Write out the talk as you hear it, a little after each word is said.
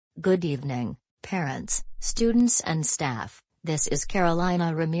Good evening, parents, students and staff. This is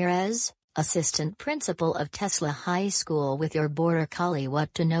Carolina Ramirez, Assistant Principal of Tesla High School with your Border Collie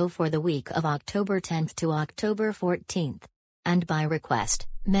What to Know for the week of October 10th to October 14th. And by request,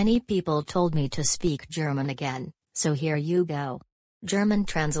 many people told me to speak German again, so here you go. German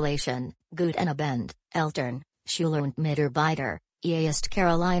translation: Guten Abend, Eltern, Schule und Mitarbeiter, hier ist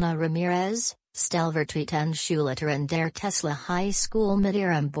Carolina Ramirez, Stellvertretende Schulleiterin der Tesla High School mit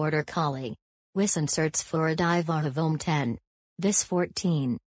ihrem Border Collie. Wissenschaft für die Woche vom 10. bis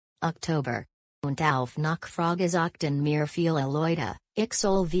 14. Oktober. Und auf Nachfrage sagten mir viele Leute, ich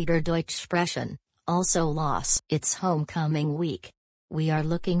soll wieder Deutsch sprechen, also los. It's homecoming week. We are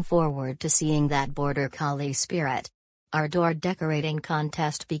looking forward to seeing that Border Collie spirit. Our door decorating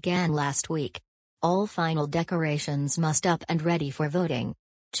contest began last week. All final decorations must up and ready for voting.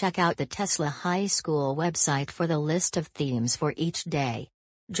 Check out the Tesla High School website for the list of themes for each day.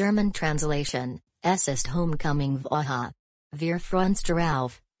 German translation: Es ist Homecoming Woche. Wir freuen uns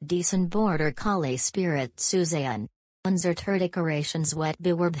darauf, diesen Border Collie Spirit zu sehen. Unser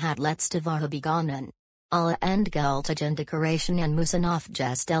Dekorationswettbewerb hat letzte Woche begonnen. Alle endgültigen Dekorationen müssen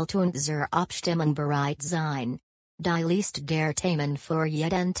aufgestellt und zur Abstimmung bereit sein. Die Liste der Themen für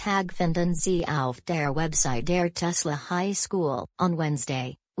jeden Tag finden Sie auf der Website der Tesla High School. On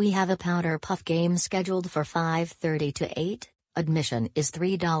Wednesday, we have a powder puff game scheduled for 5:30 to 8. Admission is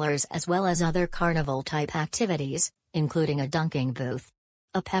 $3 as well as other carnival-type activities, including a dunking booth.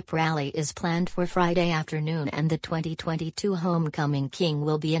 A pep rally is planned for Friday afternoon and the 2022 Homecoming King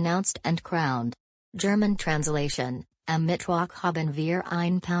will be announced and crowned. German translation: Am Mittwoch haben wir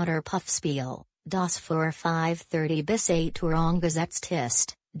ein Powder Puff Spiel, das für 5:30 bis 8 Uhr angesetzt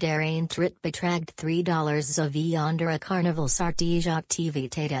ist. Der Eintritt beträgt $3 sowie andere Karnevalsartige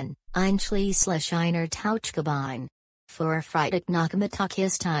Aktivitäten, einschließlich einer Tauchkabine. Für Freitagnachmittag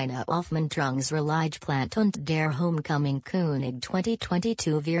ist eine Aufmunterungsrallye geplant und der Homecoming König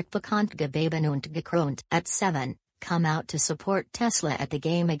 2022 wird bekannt gegeben und gekrönt. At 7, come out to support Tesla at the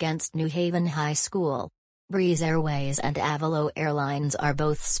game against New Haven High School. Breeze Airways and Avalo Airlines are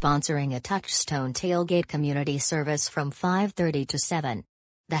both sponsoring a Touchstone tailgate community service from 5:30 to 7.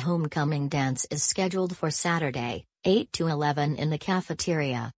 The homecoming dance is scheduled for Saturday, 8 to 11 in the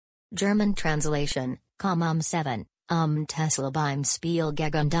cafeteria. German translation: Komm am 7, Tesla beim Spiel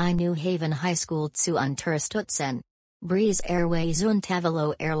gegen die New Haven High School zu unterstützen. Breeze Airways und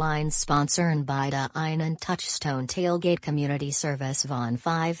Avalo Airlines sponsern beide einen Touchstone tailgate community service von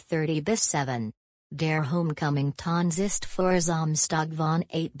 5:30 bis 7. Der Homecoming Tanz ist für Samstag von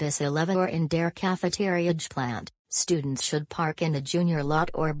 8 bis 11 Uhr in der Cafeteria geplant. Students should park in the junior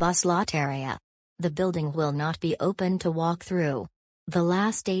lot or bus lot area. The building will not be open to walk through. The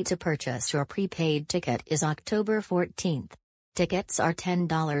last date to purchase your prepaid ticket is October 14th. Tickets are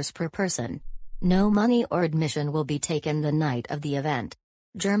 $10 per person. No money or admission will be taken the night of the event.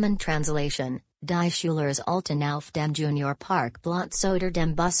 German translation: Die Schülers sollten auf dem Junior Parkplatz oder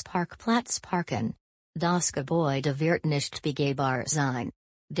dem Busparkplatz parken. Das Gebäude wird nicht begehbar sein.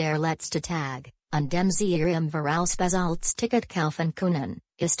 Der letzte Tag, an dem Sie Ihrem Vorauspassalsticket kaufen können,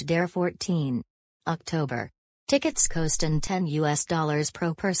 ist der 14. Oktober. Tickets kosten $10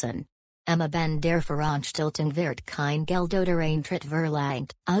 pro person. Am Abend der Veranstaltung wird kein Geld oder Eintritt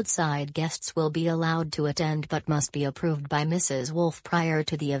verlangt. Outside guests will be allowed to attend but must be approved by Mrs. Wolf prior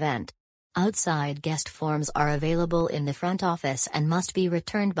to the event. Outside guest forms are available in the front office and must be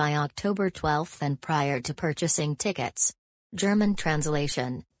returned by October 12th and prior to purchasing tickets. German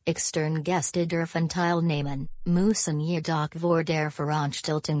translation: Externe Gäste dürfen teilnehmen, müssen jedoch vor der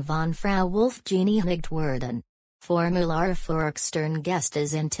Veranstaltung von Frau Wolf genehmigt werden. Formulare für externe Gäste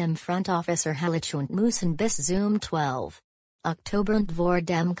sind im Front Office erhältlich und müssen bis zum 12. Oktober und vor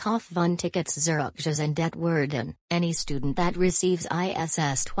dem Kauf von Tickets zurückgesendet werden. Any student that receives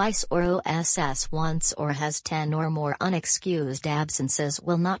ISS twice or OSS once or has 10 or more unexcused absences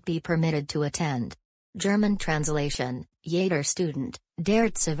will not be permitted to attend. German translation: Jeder Student, der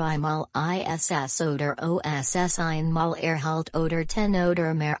zweimal ISS oder OSS einmal erhält oder 10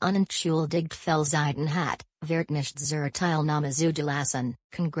 oder mehr unentschuldigt Fehlzeiten hat, wird nicht zur Teilnahme zugelassen.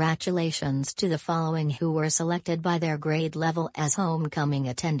 Congratulations to the following who were selected by their grade level as homecoming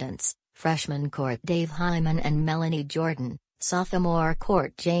attendants: Freshman Court Dave Hyman and Melanie Jordan, Sophomore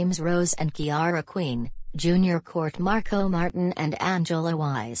Court James Rose and Kiara Queen, Junior Court Marco Martin and Angela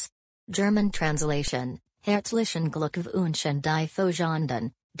Wise. German translation: Herzlichen Glückwunsch die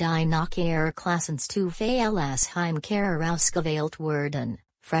Folgenden, die nach ihrer Klassenstufe als Heimkehrer ausgewählt wurden.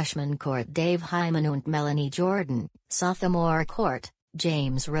 Freshman Court Dave Hyman und Melanie Jordan, Sophomore Court,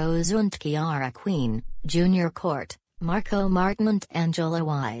 James Rose und Kiara Queen, Junior Court, Marco Martin and Angela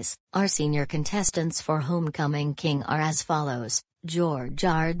Wise. Our senior contestants for Homecoming King are as follows: George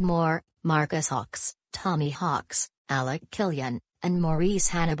Ardmore, Marcus Hawks, Tommy Hawks, Alec Killian, and Maurice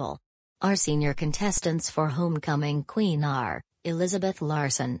Hannibal. Our senior contestants for Homecoming Queen are Elizabeth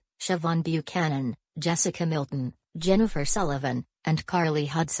Larson, Siobhan Buchanan, Jessica Milton, Jennifer Sullivan, and Carly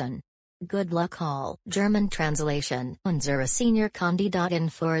Hudson. Good luck all. German translation. Unsere senior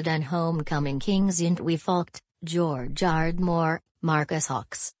Kandidaten für den Homecoming King sind wie folgt: George Ardmore, Marcus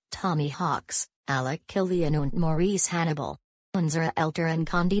Hawks, Tommy Hawks, Alec Killian und Maurice Hannibal. Unsere älteren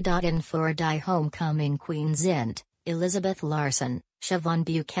Kandidaten für die Homecoming Queen sind Elizabeth Larson, Siobhan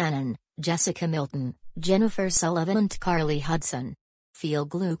Buchanan, Jessica Milton, Jennifer Sullivan and Carly Hudson. Viel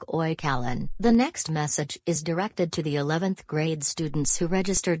Glück euch allen. The next message is directed to the 11th grade students who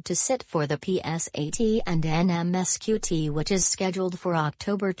registered to sit for the PSAT and NMSQT, which is scheduled for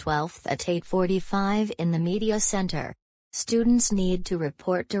October 12 at 8:45 in the Media Center. Students need to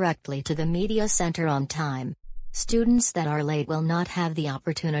report directly to the Media Center on time. Students that are late will not have the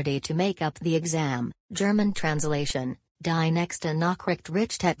opportunity to make up the exam. German translation. Die nächste Nachricht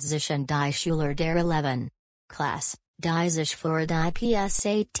richtet sich an die Schüler der 11. Class, die sich für die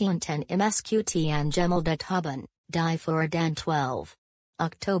PSAT und MSQT angemeldet haben, die für den 12.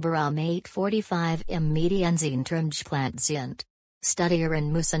 Oktober 8:45 im Medienzentrum geplant sind.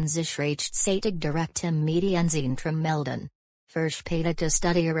 Studierende müssen sich rechtzeitig direkt im Medienzentrum melden. Verspätete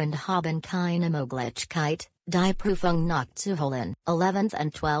Studierende haben keine Möglichkeit, die Prüfung nachzuholen. 11th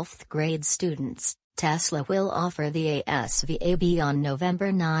and 12th grade students. Tesla will offer the ASVAB on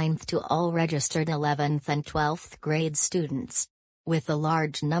November 9 to all registered 11th and 12th grade students. With a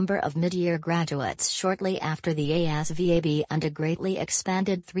large number of mid-year graduates shortly after the ASVAB and a greatly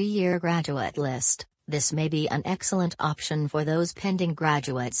expanded 3-year graduate list, this may be an excellent option for those pending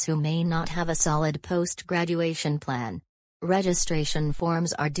graduates who may not have a solid post-graduation plan. Registration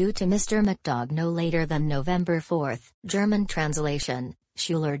forms are due to Mr. McDoug no later than November 4. German translation.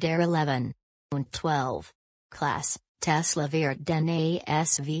 Schüler der 11. und 12. Class, Tesla wird den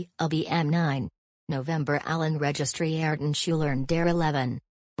ASVAB am 9. November allen registrierten Schülern der 11.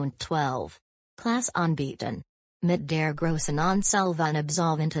 und 12. Class anbieten. Mit der großen Anzahl von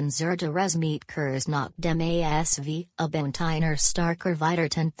Absolventen des Meetkurs nach dem ASVAB und einer stark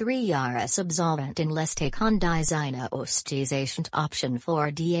erweiterten 3-Jahres-Absolventenliste kann dies eine ausgezeichnete Option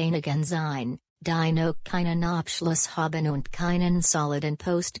für diejenigen sein, die noch keinen Abschluss haben und keinen soliden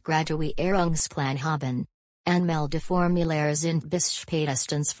Postgraduierungsplan haben. Anmeldeformulare sind bis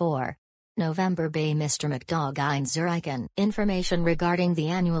spätestens vor November bei Mr. McDoug einzureichen. Information regarding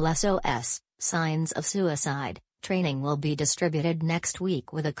the annual SOS, Signs of Suicide, training will be distributed next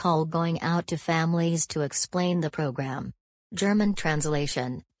week with a call going out to families to explain the program. German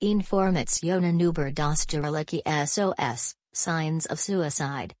translation. Informationen über das jährliche SOS, Signs of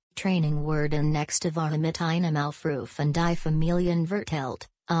Suicide, Training werden nächste Woche mit einem Aufruf an die Familien verteilt,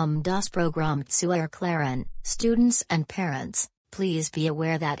 das Programm zu erklären. Students and parents, please be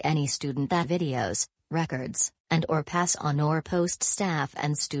aware that any student that videos, records, and/or pass on or post staff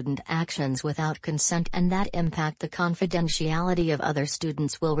and student actions without consent and that impact the confidentiality of other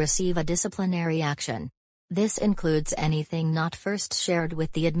students will receive a disciplinary action. This includes anything not first shared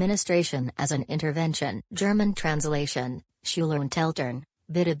with the administration as an intervention. German translation. Schüler und Eltern,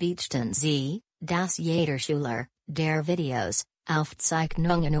 bitte beachten Sie, dass jeder Schüler, der Videos,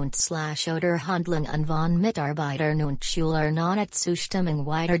 Aufzeichnungen und/oder Handlungen von Mitarbeitern und Schülern ohne Zustimmung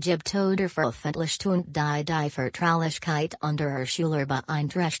weitergibt oder veröffentlicht und die Vertraulichkeit anderer Schüler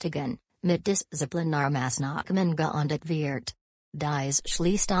beeinträchtigen, mit Disziplinarmaßnahmen geahndet wird. Dies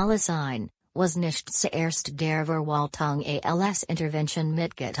schließt alles ein, was nicht zuerst der Verwaltung als Intervention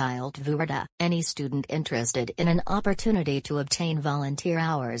mitgeteilt wurde. Any student interested in an opportunity to obtain volunteer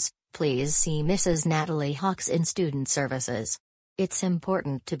hours, please see Mrs. Natalie Hawks in Student Services. It's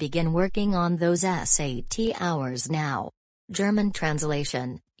important to begin working on those SAT hours now. German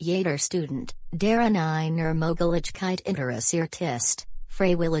translation. Jeder Student, der an einer Möglichkeit interessiert ist,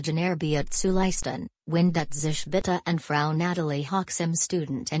 freiwilligen Arbeit zu leisten, wendet sich bitte an Frau Natalie Hawks im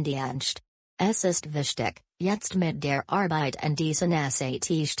Studentendienst. Es ist wichtig, jetzt mit der Arbeit an diesen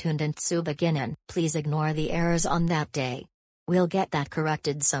SAT-Stunden zu beginnen. Please ignore the errors on that day. We'll get that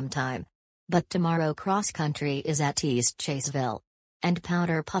corrected sometime. But tomorrow cross-country is at East Chaseville. And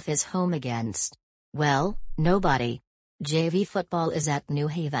Powder Puff is home against, well, nobody. JV football is at New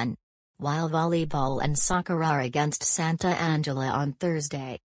Haven. While volleyball and soccer are against Santa Angela on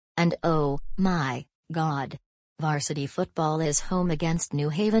Thursday. And oh, my God. Varsity football is home against New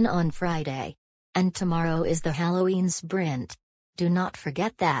Haven on Friday. And tomorrow is the Halloween sprint. Do not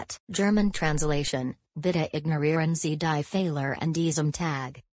forget that. German translation. Bitte ignorieren Sie die Fehler an diesem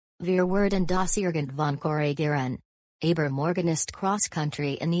Tag. Wir werden das irgendwann korrigieren. Aber morgen ist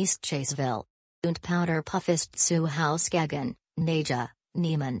Cross-Country in East Chaseville. Und Powderpuff ist zu Haus gegen, Naja,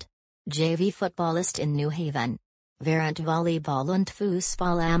 niemand. JV-Football ist in New Haven. Während Volleyball und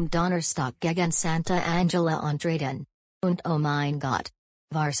Fußball am Donnerstag gegen Santa Angela antreten. Und oh mein Gott.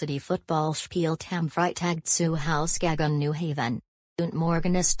 Varsity Football spielt am Freitag zu Haus gegen New Haven. Und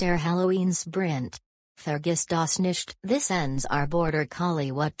morgen ist der Halloween-Sprint. Vergiss das nicht. This ends our Border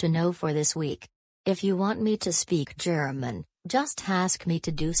Collie What to Know for this week. If you want me to speak German, just ask me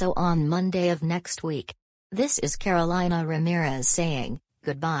to do so on Monday of next week. This is Carolina Ramirez saying,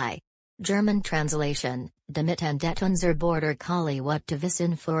 goodbye. German translation, damit endet unser Border Collie What to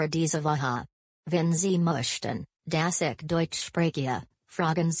wissen für diese Woche. Wenn Sie möchten, dass ich Deutsch spreche,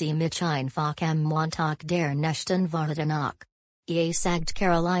 fragen Sie mich einfach am Montag der nächsten Woche nach. Ihr sagt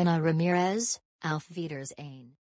Carolina Ramirez, auf Wiedersehen.